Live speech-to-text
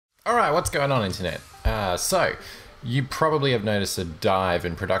Alright, what's going on, internet? So, you probably have noticed a dive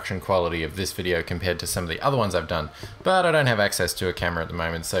in production quality of this video compared to some of the other ones I've done, but I don't have access to a camera at the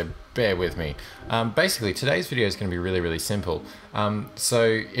moment, so bear with me. Basically, today's video is going to be really simple.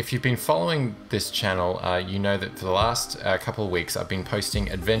 So if you've been following this channel, you know that for the last couple of weeks I've been posting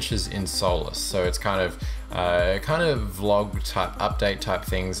adventures in Solus. So it's kind of vlog type, update type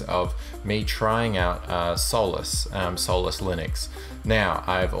things of me trying out Solus Linux. Now,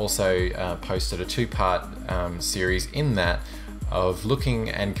 I've also posted a two-part series in that of looking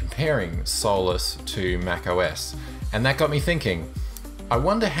and comparing Solus to macOS. And that got me thinking, I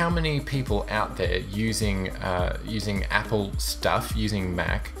wonder how many people out there using Apple stuff, using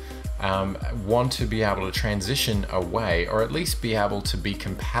Mac, want to be able to transition away, or at least be able to be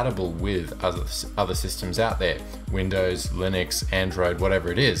compatible with other systems out there, Windows, Linux, Android,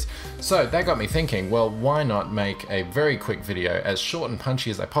 whatever it is. So that got me thinking, well, why not make a very quick video, as short and punchy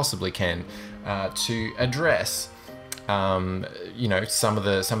as I possibly can, to address you know, some of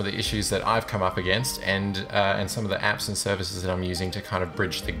the issues that I've come up against, and some of the apps and services that I'm using to kind of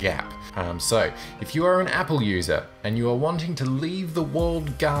bridge the gap. So if you are an Apple user and you are wanting to leave the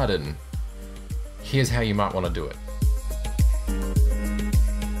walled garden, here's how you might want to do it.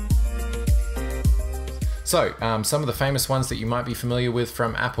 So, some of the famous ones that you might be familiar with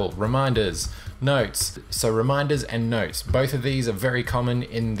from Apple: reminders, notes. So reminders and notes, both of these are very common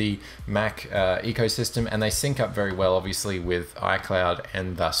in the Mac ecosystem, and they sync up very well, obviously, with iCloud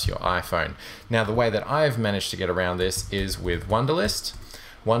and thus your iPhone. Now, the way that I've managed to get around this is with Wunderlist.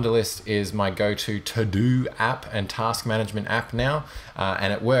 Wunderlist is my go-to to-do app and task management app now,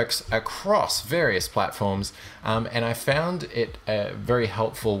 and it works across various platforms, and I found it very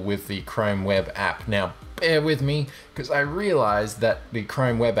helpful with the Chrome web app. Now, bear with me, because I realize that the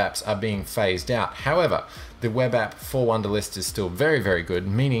Chrome web apps are being phased out. However, the web app for Wunderlist is still very good,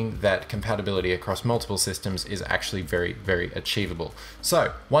 meaning that compatibility across multiple systems is actually very achievable.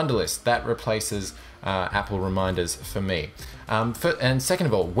 So, Wunderlist, that replaces Apple reminders for me. And second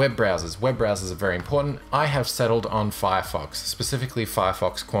of all, web browsers. Web browsers are very important. I have settled on Firefox, specifically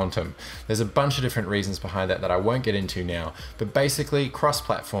Firefox Quantum. There's a bunch of different reasons behind that I won't get into now, but basically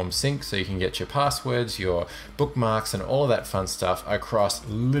cross-platform sync, so you can get your passwords, your bookmarks, and all of that fun stuff across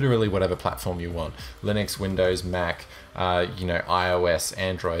literally whatever platform you want. Linux, Windows, Mac, you know, iOS,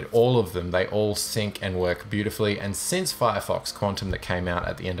 Android, all of them, they all sync and work beautifully. And since Firefox Quantum that came out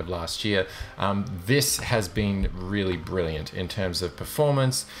at the end of last year, this has been really brilliant in terms of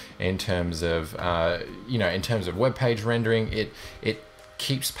performance, in terms of you know, in terms of web page rendering. It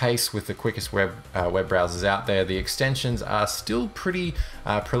keeps pace with the quickest web browsers out there. The extensions are still pretty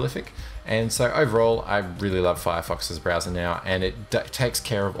prolific. And so overall, I really love Firefox's browser now, and it takes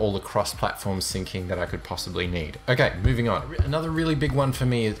care of all the cross-platform syncing that I could possibly need. Okay, moving on. Another really big one for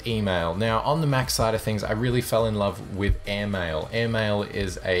me is email. Now, on the Mac side of things, I really fell in love with Airmail. Airmail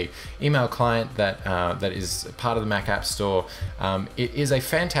is a email client that that is part of the Mac App Store. It is a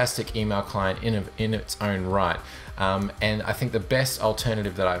fantastic email client in its own right. And I think the best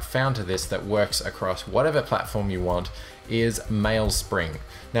alternative that I've found to this that works across whatever platform you want is MailSpring.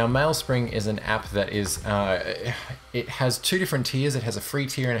 Now, MailSpring is an app that is, it has two different tiers. It has a free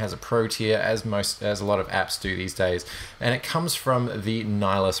tier and it has a pro tier, as a lot of apps do these days. And it comes from the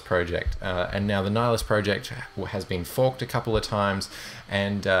Nihilus project. And now the Nihilus project has been forked a couple of times,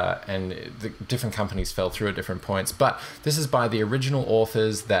 and the different companies fell through at different points. But this is by the original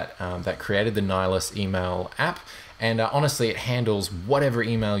authors that created the Nihilus email app. And honestly, it handles whatever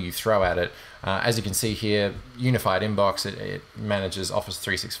email you throw at it. As you can see here, unified inbox, it manages Office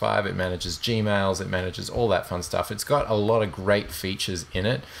 365, it manages Gmails, it manages all that fun stuff. It's got a lot of great features in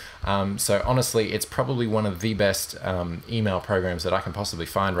it. So honestly, it's probably one of the best email programs that I can possibly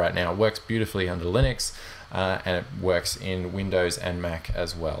find right now. It works beautifully under Linux, and it works in Windows and Mac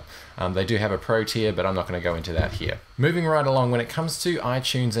as well. They do have a pro tier, but I'm not going to go into that here. Moving right along, when it comes to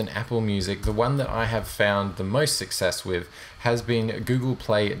iTunes and Apple Music, the one that I have found the most success with has been Google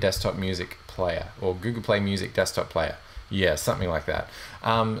Play Desktop Music Player, or Google Play Music Desktop Player. Yeah, something like that.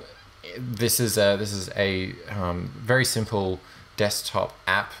 This is a very simple desktop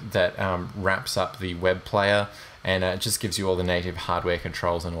app that wraps up the web player, and it just gives you all the native hardware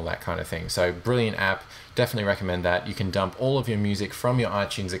controls and all that kind of thing. So brilliant app, definitely recommend that. You can dump all of your music from your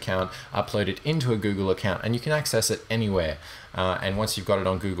iTunes account, upload it into a Google account, and you can access it anywhere. And once you've got it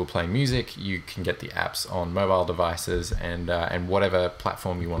on Google Play Music, you can get the apps on mobile devices and whatever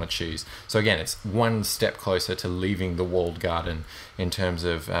platform you want to choose. So again, it's one step closer to leaving the walled garden in terms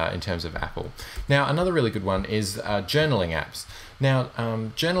of Apple. Now, another really good one is journaling apps. Now,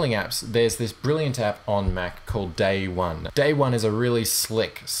 journaling apps, there's this brilliant app on Mac called Day One. Day One is a really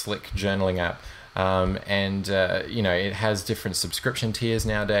slick journaling app. You know, it has different subscription tiers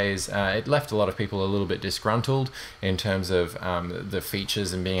nowadays. It left a lot of people a little bit disgruntled in terms of the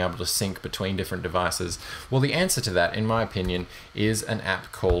features and being able to sync between different devices. Well, the answer to that, in my opinion, is an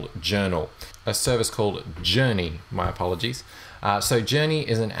app called Journal, a service called Journey, my apologies. So Journey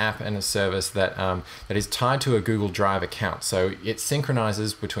is an app and a service that that is tied to a Google Drive account. So it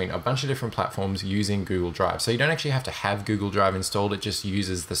synchronizes between a bunch of different platforms using Google Drive. So you don't actually have to have Google Drive installed. It just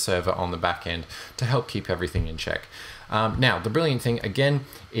uses the server on the back end to help keep everything in check. Now, the brilliant thing, again,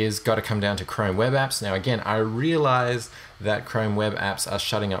 is got to come down to Chrome Web Apps. Now, again, I realize that Chrome Web Apps are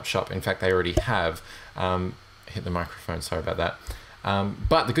shutting up shop. In fact, they already have. Hit the microphone, sorry about that.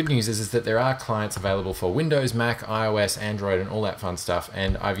 But the good news is that there are clients available for Windows, Mac, iOS, Android, and all that fun stuff.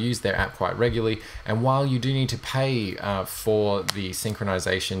 And I've used their app quite regularly. And while you do need to pay for the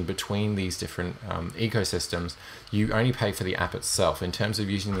synchronization between these different ecosystems, you only pay for the app itself. In terms of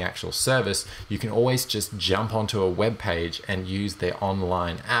using the actual service, you can always just jump onto a web page and use their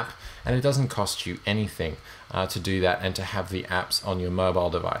online app. And it doesn't cost you anything to do that and to have the apps on your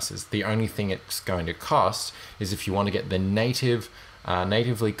mobile devices. The only thing it's going to cost is if you want to get the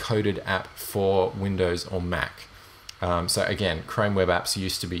natively coded app for Windows or Mac. So again, Chrome Web Apps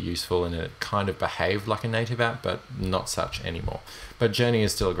used to be useful and it kind of behaved like a native app, but not such anymore. But Journey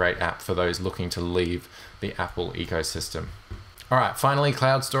is still a great app for those looking to leave the Apple ecosystem. All right, finally,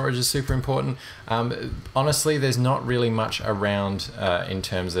 cloud storage is super important. Honestly, there's not really much around in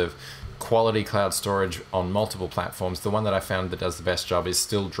terms of quality cloud storage on multiple platforms. The one that I found that does the best job is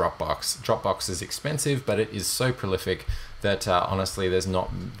still Dropbox. Dropbox is expensive, but it is so prolific that honestly, there's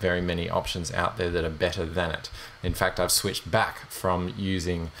not very many options out there that are better than it. In fact, I've switched back from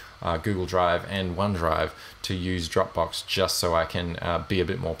using Google Drive and OneDrive to use Dropbox just so I can be a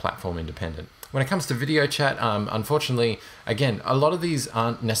bit more platform independent. When it comes to video chat, unfortunately, again, a lot of these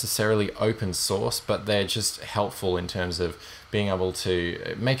aren't necessarily open source, but they're just helpful in terms of being able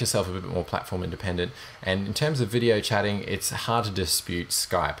to make yourself a bit more platform independent. And in terms of video chatting, it's hard to dispute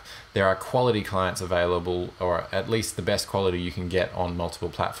Skype. There are quality clients available, or at least the best quality you can get on multiple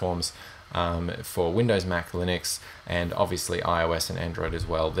platforms for Windows, Mac, Linux, and obviously iOS and Android as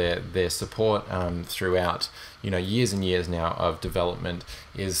well. Their support throughout years and years now of development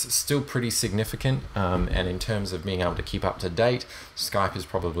is still pretty significant, and in terms of being able to keep up to date, Skype is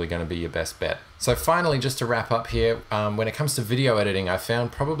probably going to be your best bet. So finally, just to wrap up here, when it comes to video editing, I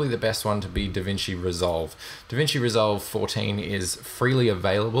found probably the best one to be DaVinci Resolve. DaVinci Resolve 14 is freely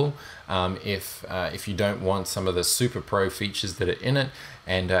available if you don't want some of the super pro features that are in it,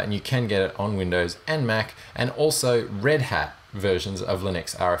 and you can get it on Windows and Mac, and also Red Hat versions of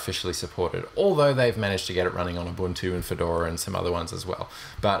Linux are officially supported, although they've managed to get it running on Ubuntu and Fedora and some other ones as well.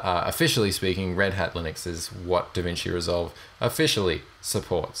 But officially speaking, Red Hat Linux is what DaVinci Resolve officially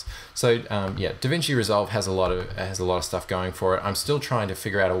supports. So yeah, DaVinci Resolve has a lot of stuff going for it. I'm still trying to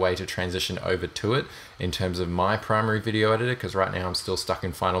figure out a way to transition over to it in terms of my primary video editor, because right now I'm still stuck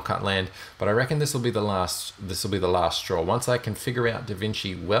in Final Cut land. But I reckon this will be the last straw. Once I can figure out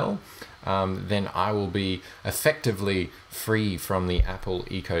DaVinci well, then I will be effectively free from the Apple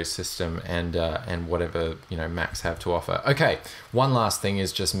ecosystem and whatever Macs have to offer. Okay, one last thing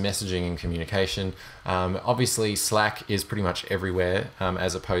is just messaging and communication. Obviously, Slack is pretty much everywhere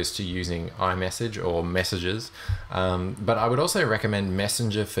as opposed to using iMessage or Messages. But I would also recommend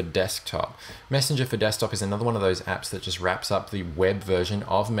Messenger for Desktop. Messenger for Desktop is another one of those apps that just wraps up the web version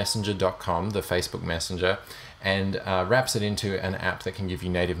of Messenger.com, the Facebook Messenger, and wraps it into an app that can give you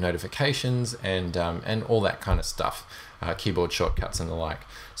native notifications and all that kind of stuff, keyboard shortcuts and the like.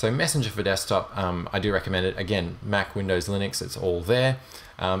 So Messenger for Desktop, I do recommend it. Again, Mac, Windows, Linux, it's all there.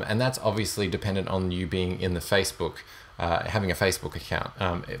 And that's obviously dependent on you being in the Facebook, having a Facebook account.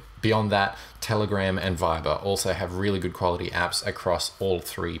 Beyond that, Telegram and Viber also have really good quality apps across all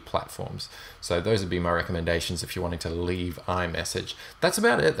three platforms. So those would be my recommendations if you're wanting to leave iMessage. That's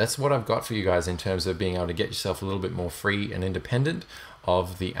about it. That's what I've got for you guys in terms of being able to get yourself a little bit more free and independent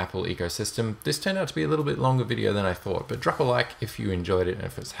of the Apple ecosystem. This turned out to be a little bit longer video than I thought, but drop a like if you enjoyed it and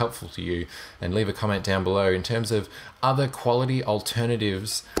if it's helpful to you, and leave a comment down below in terms of other quality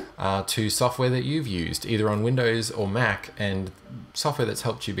alternatives to software that you've used either on Windows or Mac, and software that's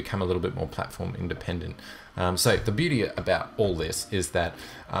helped you become a little bit more platform independent. So the beauty about all this is that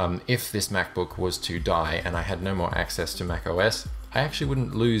if this MacBook was to die and I had no more access to Mac OS, I actually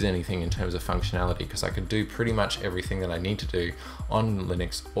wouldn't lose anything in terms of functionality, because I could do pretty much everything that I need to do on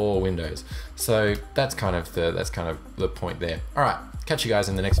Linux or Windows. So that's kind of the point there. All right, catch you guys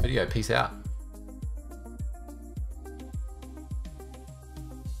in the next video. Peace out.